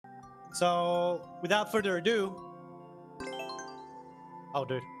So, without further ado, oh,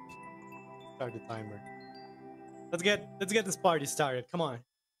 dude, start the timer. Let's get this party started. Come on,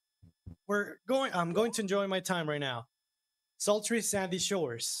 I'm going to enjoy my time right now. Sultry sandy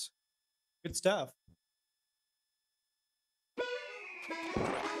shores, good stuff.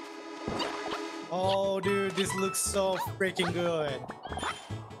 Oh, dude, this looks so freaking good.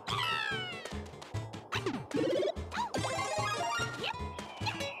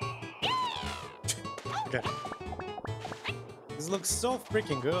 Okay. This looks so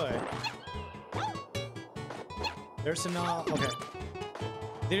freaking good. There's an okay.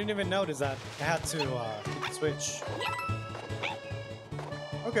 Didn't even notice that I had to hit the switch.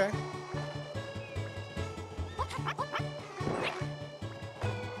 Okay.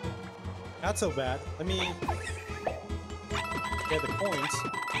 Not so bad. Let me get the coins.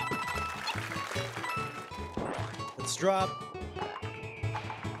 Let's drop.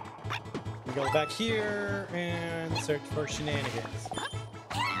 We go back here and search for shenanigans.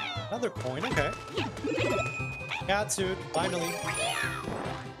 Another coin, okay. Cat suit, finally.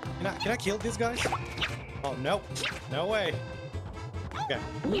 Can I kill these guys? Oh, no. No way. Okay.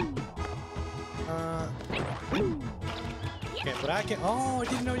 Okay, but I can... Oh, I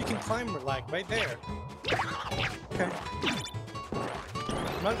didn't know you can climb, like, right there. Okay.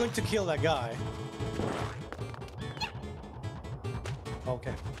 I'm not going to kill that guy.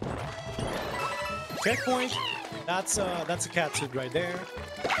 Okay. Checkpoint. That's a cat suit right there.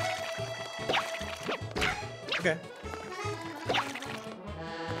 Okay.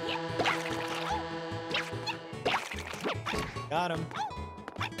 Got him.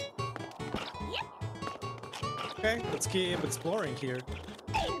 Okay, let's keep exploring here.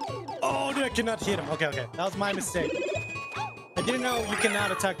 Oh, dude, I cannot hit him. Okay, okay. That was my mistake. I didn't know you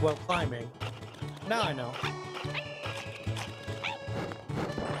cannot attack while climbing. Now I know.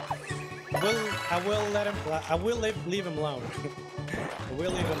 I will let him. I will leave him alone. I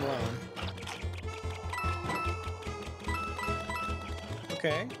will leave him alone.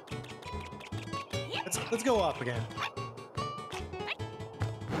 Okay. Let's go up again.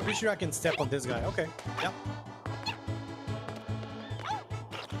 Pretty sure I can step on this guy. Okay. Yep.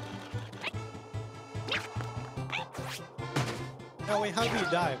 Oh wait, how do you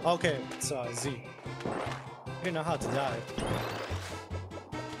dive? Okay, it's Z. I didn't know how to dive.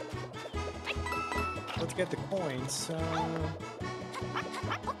 Let's get the coins.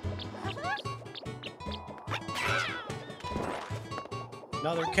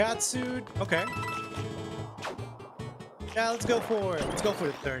 Another cat suit. Okay. Yeah, let's go for it. Let's go for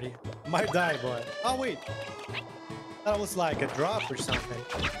the 30. Might die, but... Oh, wait. That was like a drop or something.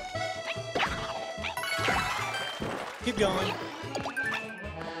 Keep going.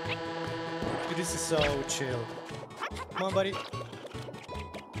 Dude, this is so chill. Come on, buddy.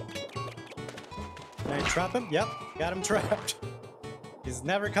 Can I trap him? Yep, got him trapped. He's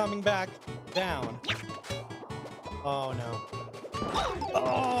never coming back down. Oh, no.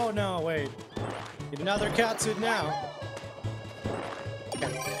 Oh, no, wait. Need another cat suit now.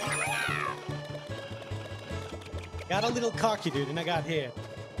 Okay. Got a little cocky, dude, and I got hit.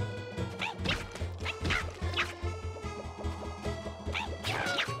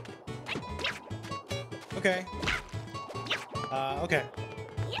 Okay. Okay.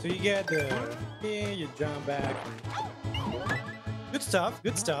 So you get the... Yeah, you jump back. And... Good stuff,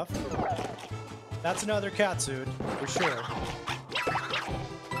 good stuff. That's another cat suit, for sure.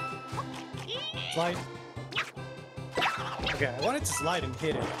 Slide. Okay, I wanted to slide and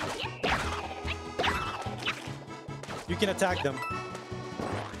hit it. You can attack them.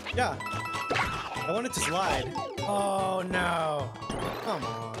 Yeah. I wanted to slide. Oh, no. Come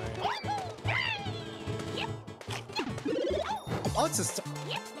on. Oh, it's just...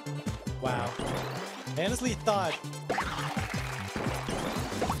 Wow. I honestly thought...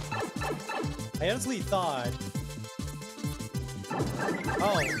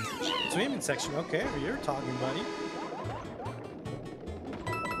 Oh, swimming section. Okay, you're talking, buddy.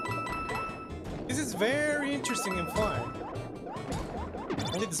 This is very interesting and fun.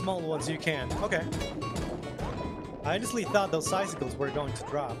 Only the small ones you can. Okay. I honestly thought those icicles were going to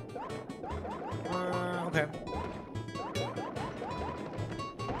drop. Okay.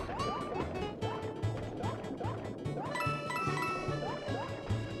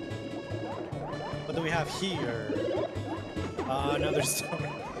 What do we have here? Another stone.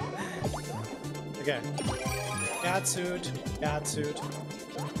 Okay. Cat suit. Cat suit.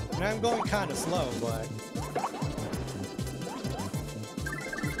 And I'm going kind of slow, but...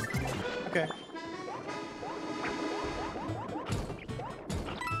 Okay.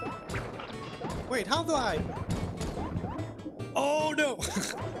 Wait, how do I... Oh, no!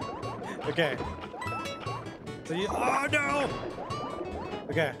 Okay. So you... Oh, no!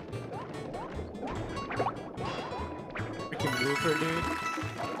 Okay. Freaking blooper, dude.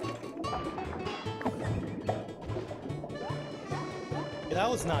 Yeah, that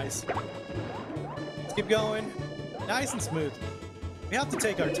was nice. Let's keep going. Nice and smooth. We have to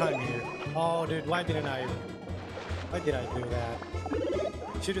take our time here. Oh, dude, why did I do that?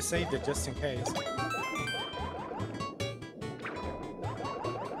 Should have saved it just in case.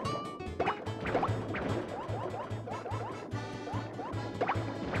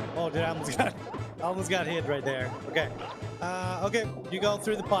 Oh, dude, I almost got hit right there. Okay. Okay, you go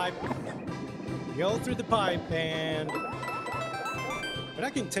through the pipe. You go through the pipe and... But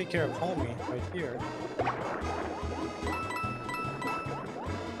I can take care of homie right here.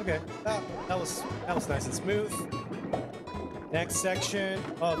 Okay, that was nice and smooth. Next section.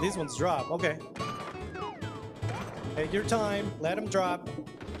 Oh, these ones drop. Okay. Take your time. Let them drop.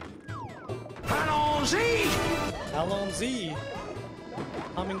 Allons-y! Allons-y.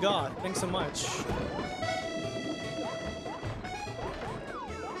 Oh my god, thanks so much.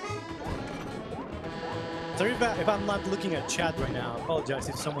 Sorry if I'm not looking at chat right now. I apologize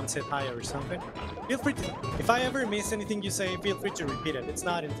if someone said hi or something. Feel free to, if I ever miss anything you say, feel free to repeat it. It's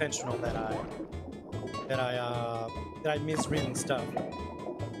not intentional that I miss reading stuff.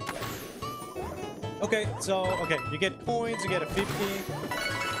 Okay, so you get coins, you get a 50.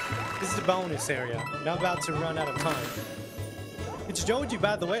 This is the bonus area. Now about to run out of time. It's Joji,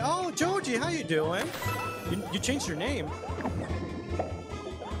 by the way. Oh, Joji, how you doing? You changed your name.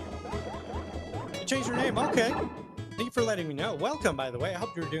 You changed your name. Okay. Thank you for letting me know. Welcome, by the way. I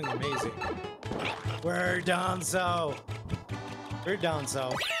hope you're doing amazing. We're done so. We're done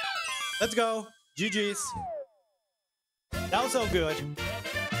so. Let's go. GG's. That was so good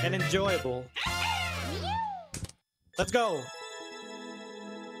and enjoyable. Let's go.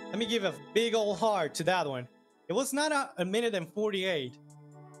 Let me give a big old heart to that one. It was not a minute and 48,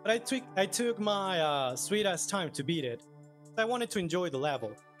 but I took my sweet ass time to beat it. I wanted to enjoy the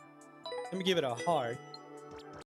level. Let me give it a heart.